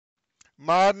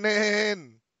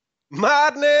Morning!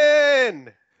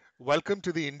 Madman! Welcome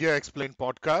to the India Explained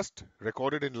podcast,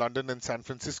 recorded in London and San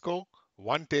Francisco.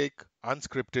 One take,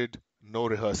 unscripted, no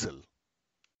rehearsal.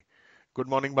 Good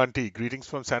morning, Bunty. Greetings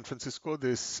from San Francisco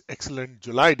this excellent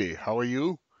July day. How are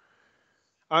you?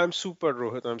 I'm super,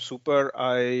 Rohit. I'm super.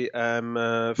 I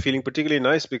am feeling particularly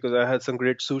nice because I had some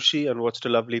great sushi and watched a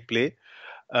lovely play.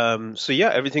 So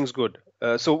yeah, everything's good.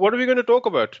 So what are we going to talk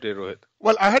about today, Rohit?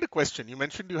 Well, I had a question. You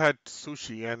mentioned you had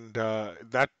sushi, and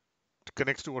that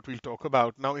connects to what we'll talk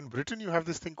about. Now, in Britain, you have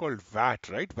this thing called VAT,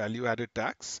 right? Value added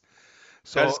tax.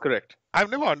 That is So correct. I've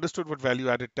never understood what value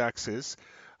added tax is,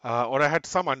 or I had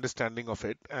some understanding of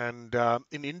it. And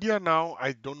in India now,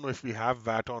 I don't know if we have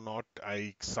VAT or not.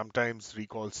 I sometimes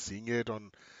recall seeing it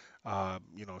on,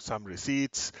 some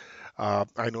receipts.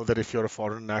 I know that if you're a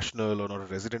foreign national or not a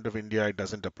resident of India, it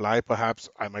doesn't apply. Perhaps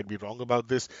I might be wrong about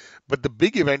this. But the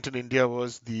big event in India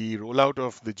was the rollout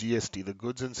of the GST, the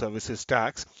Goods and Services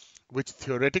Tax, which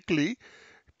theoretically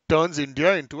turns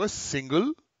India into a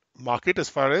single market as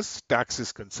far as tax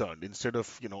is concerned. Instead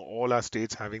of all our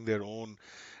states having their own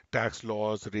tax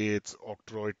laws, rates,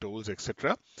 octroi tolls,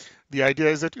 etc., the idea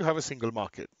is that you have a single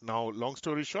market. Now, long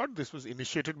story short, this was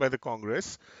initiated by the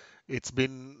Congress. It's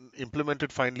been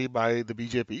implemented finally by the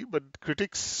BJP, but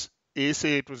critics A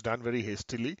say it was done very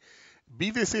hastily. B,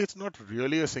 they say it's not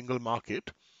really a single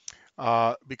market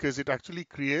because it actually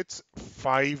creates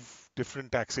five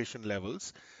different taxation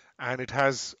levels and it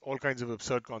has all kinds of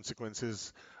absurd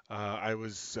consequences. I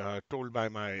was told by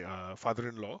my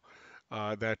father-in-law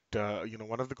that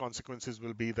one of the consequences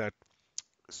will be that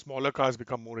smaller cars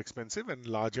become more expensive and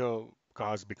larger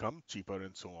cars become cheaper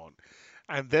and so on.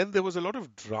 And then there was a lot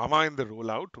of drama in the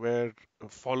rollout where,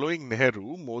 following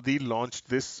Nehru, Modi launched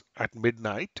this at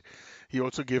midnight. He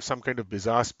also gave some kind of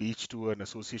bizarre speech to an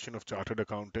association of chartered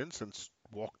accountants and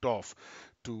walked off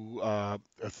to a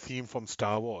theme from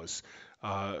Star Wars.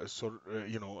 In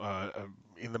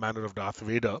the manner of Darth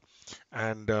Vader.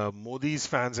 And Modi's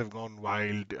fans have gone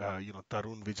wild.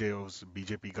 Tarun Vijay, who's a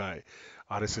BJP guy,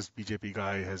 RSS BJP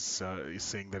guy, is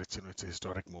saying that it's a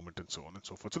historic moment and so on and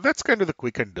so forth. So that's kind of the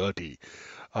quick and dirty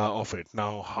of it.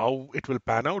 Now, how it will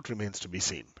pan out remains to be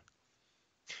seen.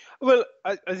 Well,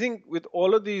 I think with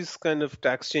all of these kind of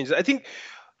tax changes, I think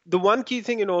the one key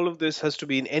thing in all of this has to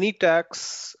be in any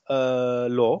tax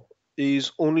law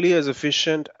is only as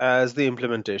efficient as the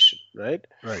implementation, right?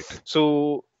 Right.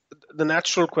 So the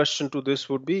natural question to this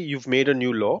would be you've made a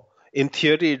new law. In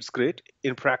theory, it's great.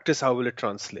 In practice, how will it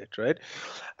translate, right?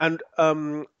 And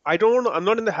I'm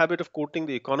not in the habit of quoting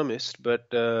The Economist, but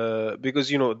because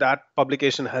that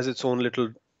publication has its own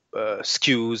little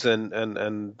skews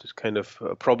and kind of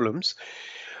problems.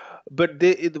 But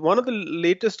one of the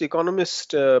latest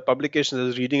Economist publications, I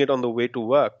was reading it on the way to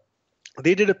work.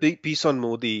 They did a big piece on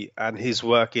Modi and his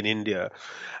work in India,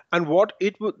 and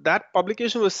that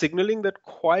publication was signaling that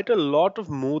quite a lot of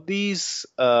Modi's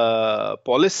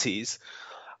policies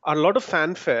are a lot of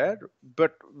fanfare,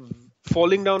 but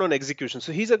falling down on execution.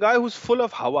 So he's a guy who's full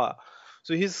of hawa.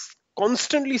 So he's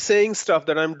constantly saying stuff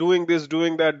that I'm doing this,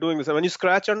 doing that, doing this. And when you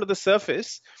scratch under the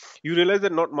surface, you realize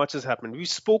that not much has happened. We've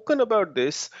spoken about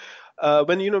this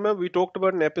when remember we talked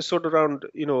about an episode around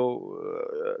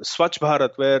Swachh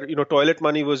Bharat, where toilet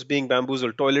money was being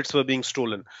bamboozled, toilets were being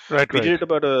stolen. Right, We did right. it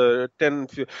about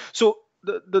so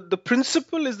the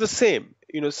principle is the same.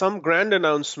 Some grand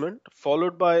announcement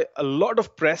followed by a lot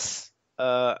of press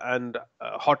and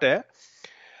hot air,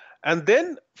 and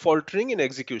then faltering in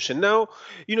execution. Now,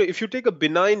 if you take a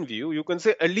benign view, you can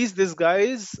say at least this guy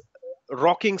is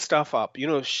rocking stuff up,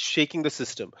 shaking the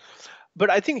system. But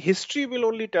I think history will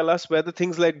only tell us whether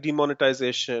things like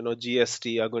demonetization or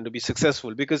GST are going to be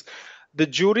successful, because the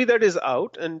jury that is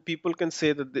out, and people can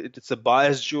say that it's a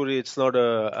biased jury, it's not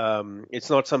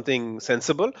something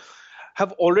sensible,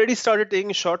 have already started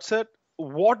taking shots at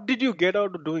what did you get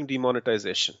out of doing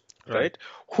demonetization, Right. right?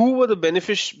 Who were the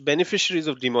beneficiaries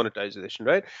of demonetization,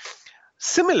 right?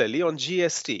 Similarly, on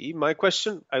GST, my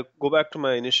question, I go back to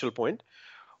my initial point,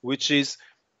 which is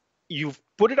you've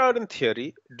put it out in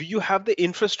theory. Do you have the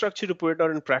infrastructure to put it out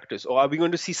in practice? Or are we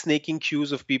going to see snaking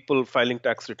queues of people filing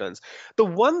tax returns? The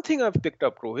one thing I've picked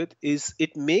up, Rohit, is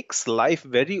it makes life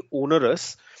very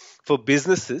onerous for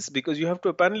businesses, because you have to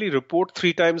apparently report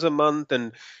 3 times a month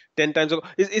and 10 times.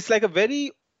 It's like a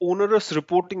very onerous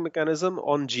reporting mechanism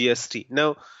on GST.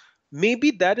 Now,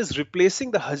 maybe that is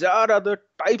replacing the hazar other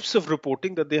types of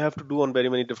reporting that they have to do on very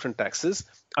many different taxes.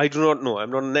 I do not know.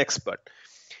 I'm not an expert.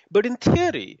 But in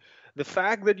theory, the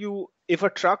fact that if a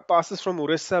truck passes from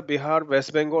Orissa, Bihar,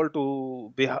 West Bengal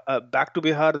to back to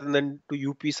Bihar and then to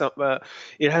UP,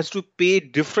 it has to pay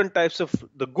different types of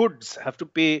the goods have to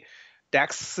pay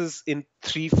taxes in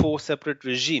 3, 4 separate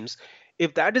regimes.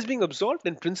 If that is being absorbed,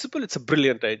 in principle, it's a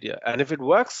brilliant idea, and if it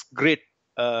works, great.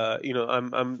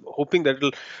 I'm hoping that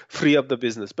it'll free up the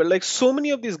business. But like so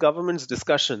many of these governments'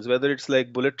 discussions, whether it's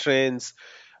like bullet trains,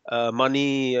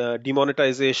 money,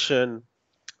 demonetization,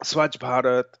 Swachh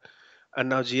Bharat, and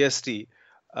now GST.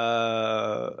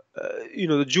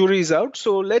 The jury is out,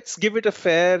 so let's give it a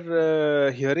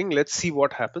fair hearing. Let's see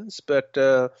what happens, but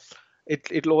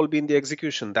it'll all be in the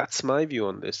execution. That's my view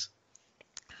on this.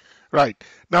 Right.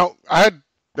 Now, I had,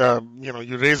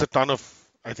 you raise a ton of,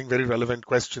 I think, very relevant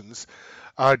questions.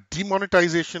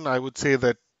 Demonetization, I would say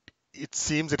that it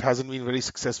seems it hasn't been very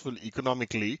successful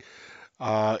economically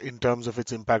in terms of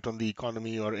its impact on the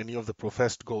economy or any of the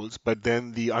professed goals. But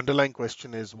then the underlying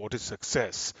question is, what is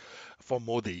success for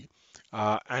Modi?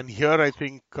 And here, I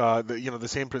think the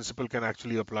same principle can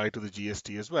actually apply to the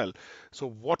GST as well. So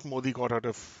what Modi got out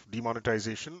of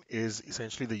demonetization is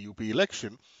essentially the UP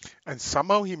election, and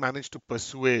somehow he managed to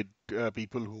persuade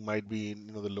people who might be in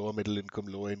the lower middle income,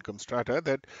 lower income strata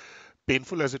that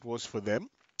painful as it was for them,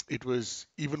 it was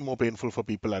even more painful for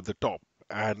people at the top.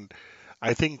 And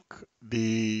I think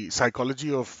the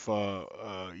psychology of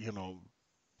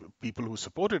people who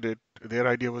supported it, their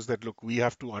idea was that look, we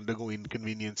have to undergo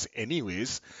inconvenience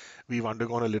anyways. We've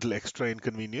undergone a little extra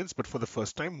inconvenience, but for the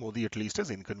first time, Modi at least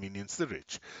has inconvenienced the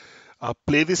rich.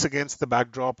 Play this against the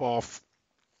backdrop of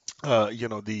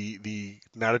the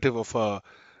narrative of a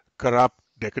corrupt,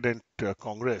 decadent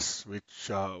Congress, which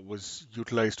was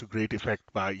utilized to great effect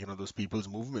by those people's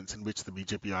movements in which the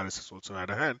BJP RSS also had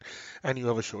a hand, and you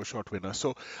have a sure shot winner.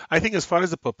 So I think as far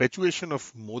as the perpetuation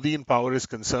of Modi in power is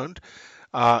concerned,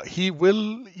 he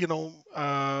will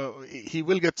he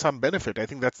will get some benefit. I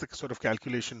think that's the sort of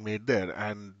calculation made there.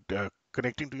 And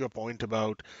connecting to your point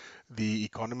about the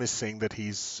economist saying that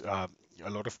he's a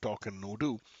lot of talk and no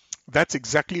do, that's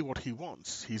exactly what he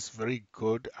wants. He's very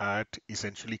good at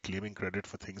essentially claiming credit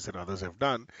for things that others have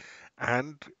done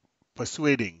and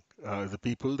persuading the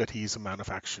people that he is a man of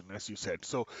action, as you said.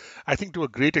 So I think to a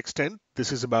great extent,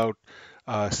 this is about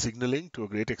signaling. To a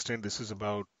great extent, this is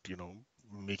about,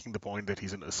 making the point that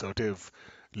he's an assertive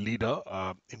leader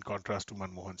in contrast to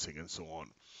Manmohan Singh and so on.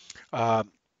 Uh,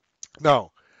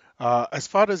 Now, as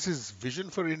far as his vision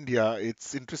for India,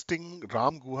 it's interesting.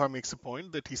 Ram Guha makes a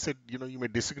point that he said, you may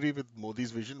disagree with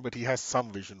Modi's vision, but he has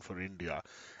some vision for India.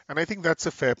 And I think that's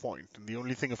a fair point. And the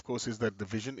only thing, of course, is that the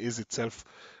vision is itself,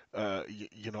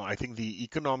 I think the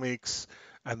economics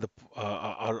and the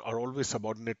are always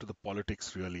subordinate to the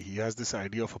politics, really. He has this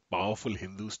idea of a powerful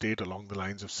Hindu state along the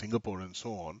lines of Singapore and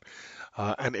so on.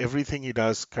 And everything he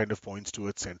does kind of points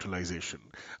towards centralization.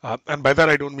 And by that,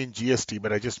 I don't mean GST,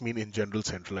 but I just mean in general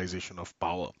centralization of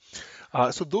power.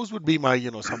 So those would be my,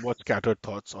 somewhat scattered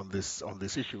thoughts on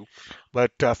this issue.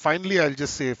 But finally, I'll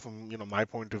just say from, my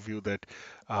point of view that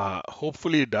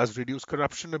hopefully it does reduce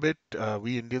corruption a bit.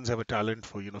 We Indians have a talent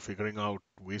for, figuring out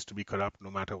ways to be corrupt no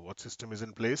matter what system is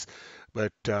in place.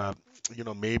 But,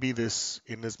 maybe this,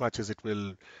 in as much as it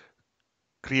will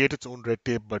create its own red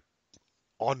tape, but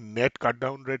on net cut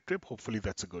down red tape, hopefully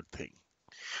that's a good thing.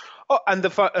 Oh, and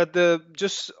the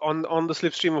just on the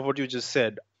slipstream of what you just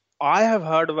said, I have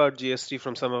heard about GST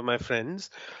from some of my friends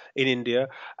in India,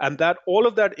 and that all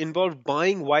of that involved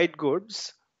buying white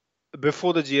goods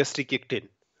before the GST kicked in,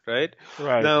 right?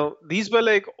 Right. Now, these were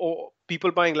like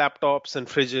people buying laptops and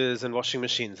fridges and washing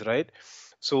machines, right?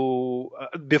 So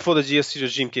before the GST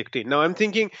regime kicked in. Now, I'm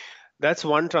thinking that's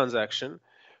one transaction.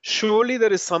 Surely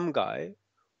there is some guy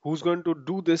who's going to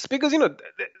do this because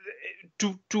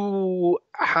to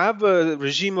have a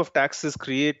regime of taxes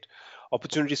create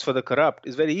opportunities for the corrupt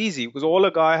is very easy because all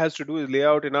a guy has to do is lay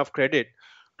out enough credit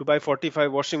to buy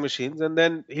 45 washing machines, and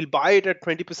then he'll buy it at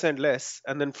 20% less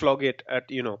and then flog it at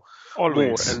more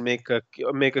Always. and make a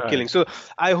Right. killing. So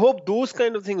I hope those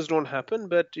kind of things don't happen,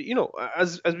 but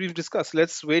as we've discussed,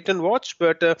 let's wait and watch.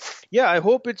 But yeah, I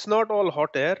hope it's not all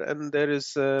hot air and there is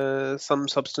some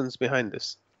substance behind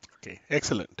this. Okay,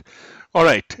 excellent. All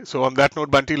right. So on that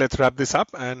note, Bunty, let's wrap this up,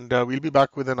 and we'll be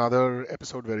back with another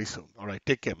episode very soon. All right.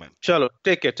 Take care, man. Chalo,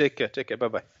 take care, take care, take care. Bye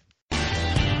bye.